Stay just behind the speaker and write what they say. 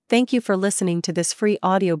Thank you for listening to this free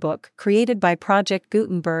audiobook created by Project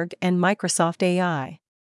Gutenberg and Microsoft AI.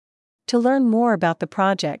 To learn more about the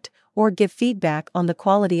project or give feedback on the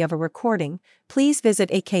quality of a recording, please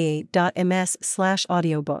visit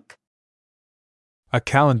aka.ms/audiobook. A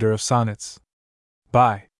Calendar of Sonnets.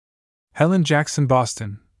 By Helen Jackson,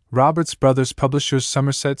 Boston, Roberts Brothers Publishers,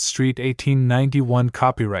 Somerset Street, 1891.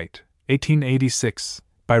 Copyright 1886,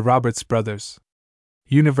 by Roberts Brothers.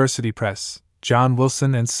 University Press, John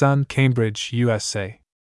Wilson and Son, Cambridge, USA.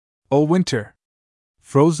 O winter!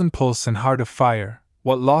 Frozen pulse and heart of fire,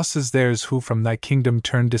 what loss is theirs who from thy kingdom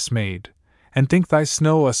turn dismayed, and think thy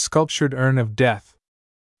snow a sculptured urn of death?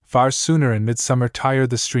 Far sooner in midsummer tire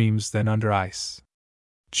the streams than under ice.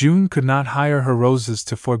 June could not hire her roses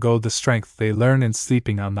to forego the strength they learn in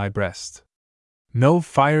sleeping on thy breast. No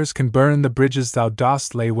fires can burn the bridges thou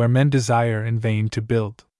dost lay where men desire in vain to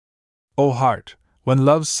build. O heart, when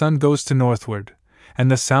love's sun goes to northward,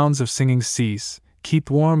 and the sounds of singing cease,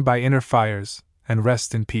 keep warm by inner fires, and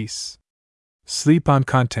rest in peace. Sleep on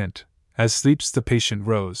content, as sleeps the patient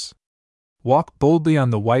rose. Walk boldly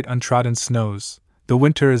on the white untrodden snows, the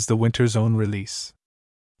winter is the winter's own release.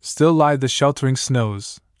 Still lie the sheltering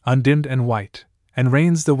snows, undimmed and white, and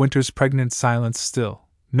reigns the winter's pregnant silence still,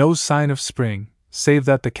 no sign of spring, save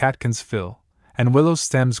that the catkins fill, and willow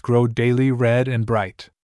stems grow daily red and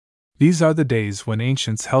bright. These are the days when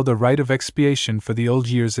ancients held a rite of expiation for the old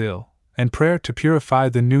year's ill, and prayer to purify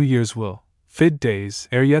the new year's will. Fit days,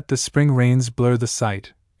 ere yet the spring rains blur the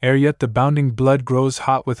sight, ere yet the bounding blood grows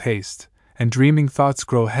hot with haste, and dreaming thoughts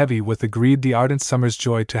grow heavy with greed the ardent summer's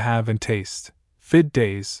joy to have and taste. Fit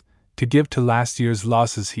days, to give to last year's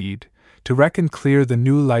losses heed, to reckon clear the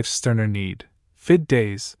new life's sterner need. Fit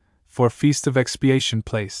days, for feast of expiation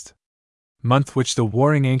placed. Month which the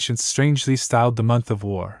warring ancients strangely styled the month of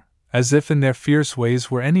war, as if in their fierce ways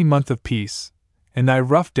were any month of peace. In thy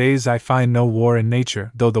rough days I find no war in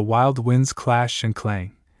nature, though the wild winds clash and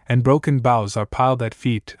clang, and broken boughs are piled at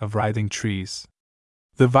feet of writhing trees.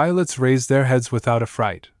 The violets raise their heads without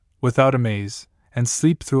affright, without amaze, and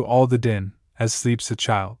sleep through all the din, as sleeps a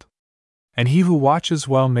child. And he who watches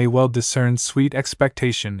well may well discern sweet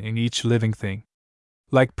expectation in each living thing.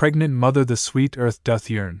 Like pregnant mother the sweet earth doth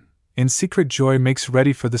yearn, in secret joy makes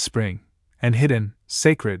ready for the spring, and hidden,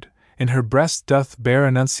 sacred, in her breast doth bear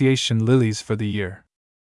annunciation lilies for the year.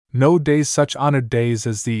 No days such honored days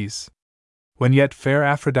as these, when yet fair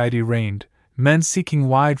Aphrodite reigned, men seeking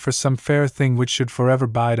wide for some fair thing which should forever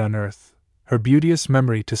bide on earth, her beauteous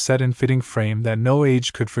memory to set in fitting frame that no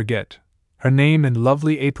age could forget. Her name in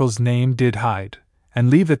lovely April's name did hide, and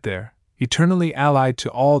leave it there, eternally allied to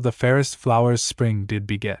all the fairest flowers spring did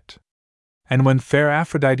beget. And when fair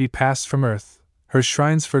Aphrodite passed from earth, her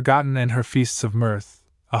shrines forgotten and her feasts of mirth,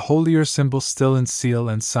 a holier symbol still in seal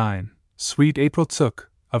and sign, sweet April took,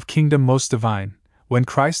 of kingdom most divine, when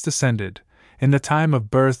Christ descended, in the time of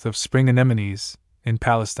birth of spring anemones, in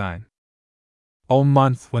Palestine. O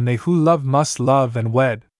month when they who love must love and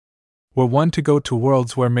wed, were one to go to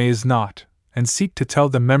worlds where May is not, and seek to tell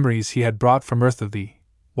the memories he had brought from earth of thee,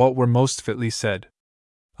 what were most fitly said.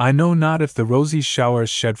 I know not if the rosy showers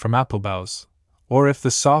shed from apple boughs, or if the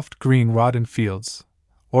soft green wrought in fields,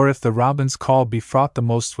 or if the robin's call be fraught the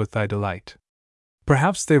most with thy delight.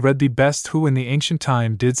 Perhaps they read thee best who in the ancient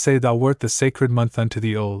time did say thou wert the sacred month unto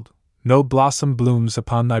the old. No blossom blooms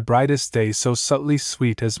upon thy brightest day so subtly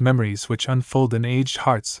sweet as memories which unfold in aged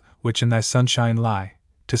hearts which in thy sunshine lie,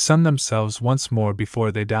 to sun themselves once more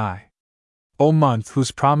before they die. O month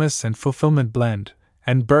whose promise and fulfillment blend,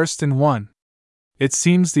 and burst in one! It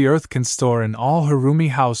seems the earth can store in all her roomy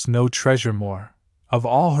house no treasure more, of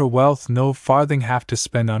all her wealth no farthing have to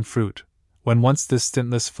spend on fruit, when once this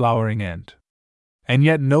stintless flowering end. And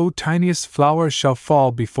yet no tiniest flower shall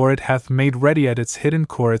fall before it hath made ready at its hidden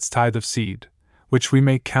core its tithe of seed, which we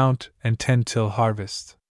may count and tend till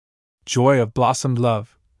harvest. Joy of blossomed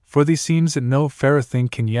love, for thee seems it no fairer thing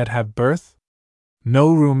can yet have birth?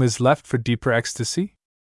 No room is left for deeper ecstasy?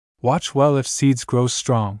 Watch well if seeds grow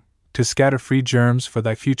strong, to scatter free germs for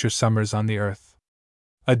thy future summers on the earth.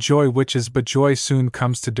 A joy which is but joy soon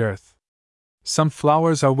comes to dearth. Some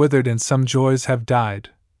flowers are withered and some joys have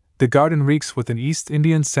died. The garden reeks with an East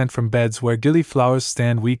Indian scent from beds where gillyflowers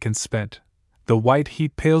stand weak and spent. The white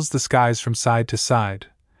heat pales the skies from side to side,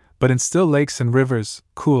 but in still lakes and rivers,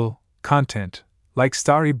 cool, content, like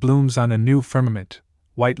starry blooms on a new firmament,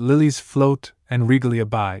 white lilies float and regally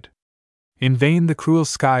abide. In vain the cruel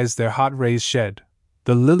skies their hot rays shed,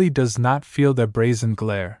 the lily does not feel their brazen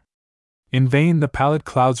glare. In vain the pallid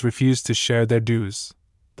clouds refuse to share their dews,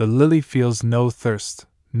 the lily feels no thirst,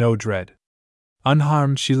 no dread.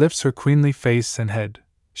 Unharmed she lifts her queenly face and head,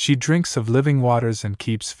 She drinks of living waters and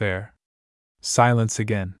keeps fair. Silence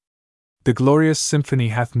again. The glorious symphony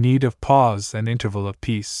hath need of pause and interval of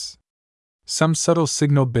peace. Some subtle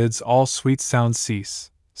signal bids all sweet sounds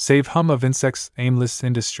cease, save hum of insects' aimless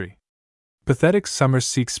industry. Pathetic summer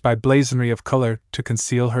seeks by blazonry of color to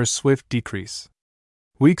conceal her swift decrease.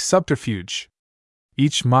 Weak subterfuge!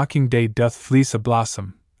 Each mocking day doth fleece a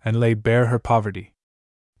blossom, and lay bare her poverty.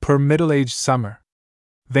 Poor middle-aged summer!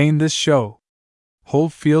 Vain this show! Whole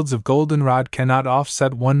fields of goldenrod cannot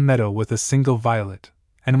offset one meadow with a single violet,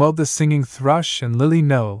 and well the singing thrush and lily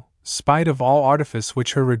know, spite of all artifice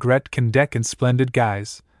which her regret can deck in splendid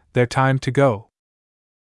guise, their time to go.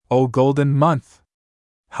 O golden month!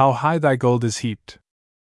 How high thy gold is heaped!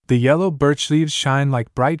 The yellow birch leaves shine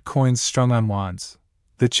like bright coins strung on wands,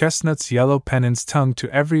 the chestnut's yellow pennons tongue to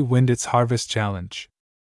every wind its harvest challenge.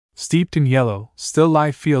 Steeped in yellow, still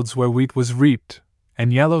lie fields where wheat was reaped,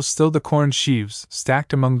 and yellow still the corn sheaves,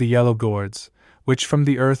 stacked among the yellow gourds, which from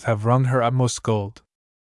the earth have wrung her utmost gold.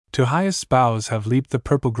 To highest boughs have leaped the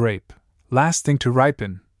purple grape, lasting to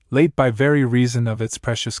ripen, late by very reason of its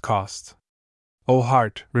precious cost. O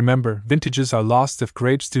heart, remember, vintages are lost if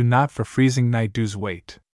grapes do not for freezing night dews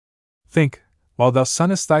wait. Think, while thou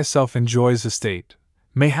sunnest thyself in joy's estate,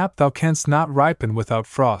 mayhap thou canst not ripen without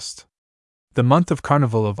frost. The month of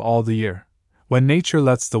carnival of all the year, when nature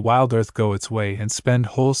lets the wild earth go its way and spend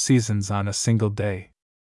whole seasons on a single day.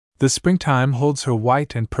 The springtime holds her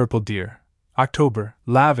white and purple dear. October,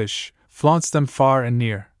 lavish, flaunts them far and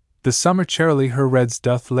near. The summer charily her reds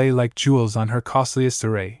doth lay like jewels on her costliest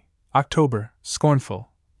array. October,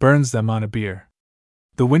 scornful, burns them on a bier.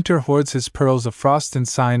 The winter hoards his pearls of frost in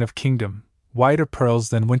sign of kingdom, whiter pearls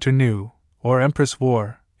than winter knew, or empress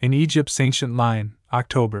wore, in Egypt's ancient line.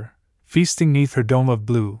 October, feasting neath her dome of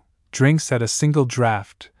blue, drinks at a single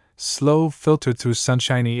draught, slow filtered through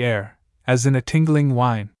sunshiny air, as in a tingling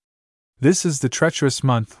wine. This is the treacherous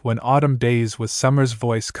month when autumn days with summer's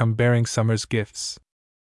voice come bearing summer's gifts.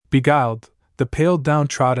 Beguiled, the pale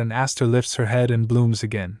downtrodden aster lifts her head and blooms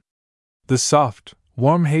again. The soft,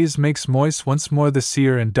 warm haze makes moist once more the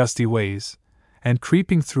sere and dusty ways, and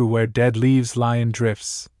creeping through where dead leaves lie in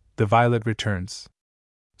drifts, the violet returns.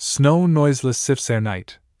 Snow noiseless sifts ere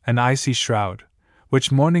night, an icy shroud,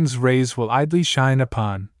 which morning's rays will idly shine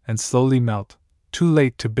upon, and slowly melt, too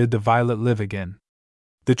late to bid the violet live again.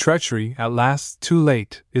 The treachery, at last, too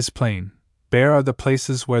late, is plain, bare are the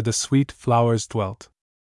places where the sweet flowers dwelt.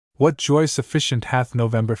 What joy sufficient hath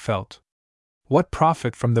November felt? What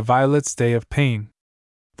profit from the violet's day of pain?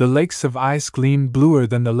 The lakes of ice gleamed bluer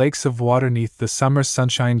than the lakes of water neath the summer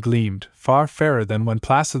sunshine gleamed, far fairer than when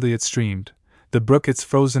placidly it streamed. The brook its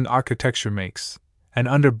frozen architecture makes, and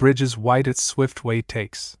under bridges white its swift way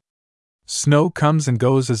takes. Snow comes and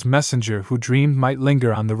goes as messenger who dreamed might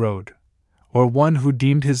linger on the road, or one who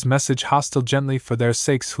deemed his message hostile gently for their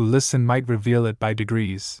sakes who listen might reveal it by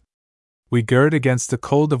degrees. We gird against the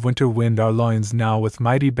cold of winter wind our loins now with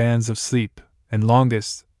mighty bands of sleep, and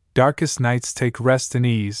longest, darkest nights take rest and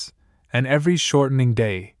ease, and every shortening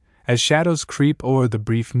day, as shadows creep o'er the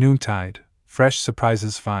brief noontide, fresh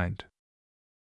surprises find.